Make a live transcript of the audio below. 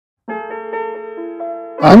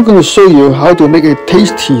I'm going to show you how to make a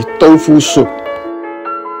tasty tofu soup.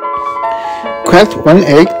 Crack 1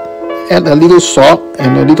 egg, add a little salt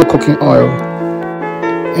and a little cooking oil,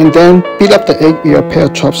 and then beat up the egg with a pair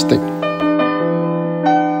of chopsticks.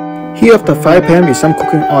 Heat up the fry pan with some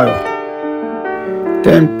cooking oil.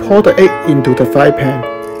 Then pour the egg into the fry pan.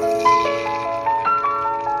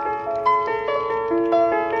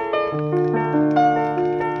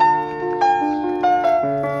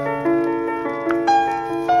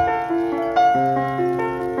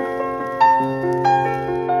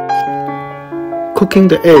 Cooking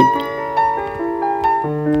the egg.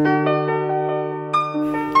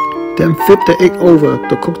 Then flip the egg over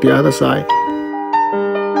to cook the other side.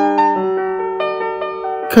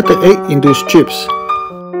 Cut the egg into strips.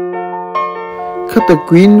 Cut the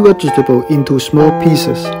green vegetable into small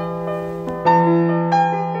pieces.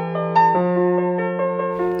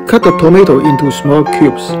 Cut the tomato into small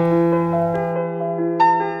cubes.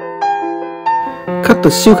 Cut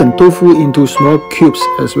the silken tofu into small cubes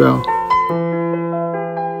as well.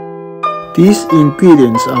 These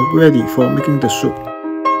ingredients are ready for making the soup.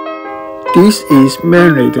 This is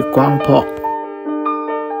marinated ground pork.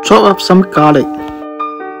 Chop up some garlic.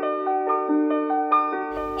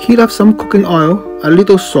 Heat up some cooking oil, a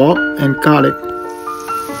little salt and garlic.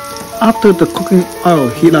 After the cooking oil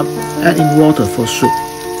heat up, add in water for soup.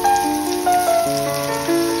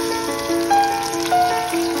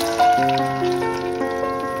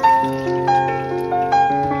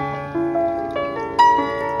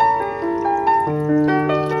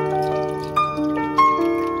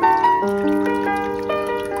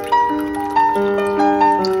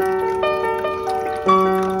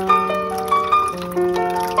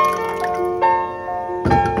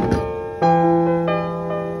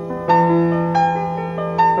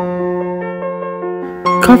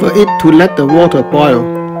 Cover it to let the water boil.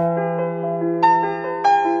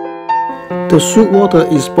 The soup water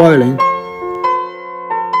is boiling.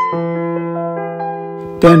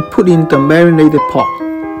 Then put in the marinated pork.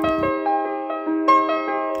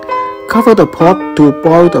 Cover the pot to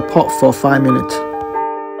boil the pork for 5 minutes.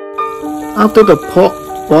 After the pork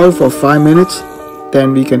boils for 5 minutes,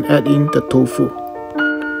 then we can add in the tofu.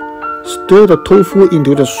 Stir the tofu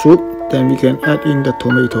into the soup, then we can add in the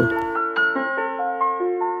tomato.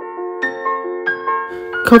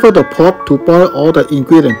 Cover the pot to boil all the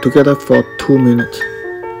ingredients together for 2 minutes.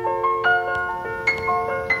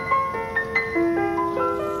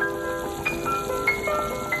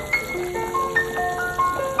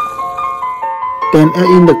 Then add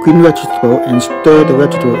in the green vegetable and stir the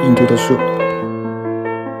vegetable into the soup.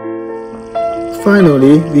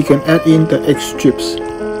 Finally, we can add in the egg strips.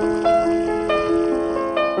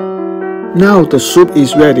 Now the soup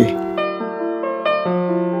is ready.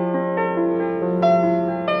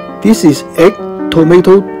 This is egg,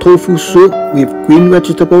 tomato, tofu soup with green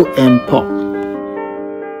vegetable and pork.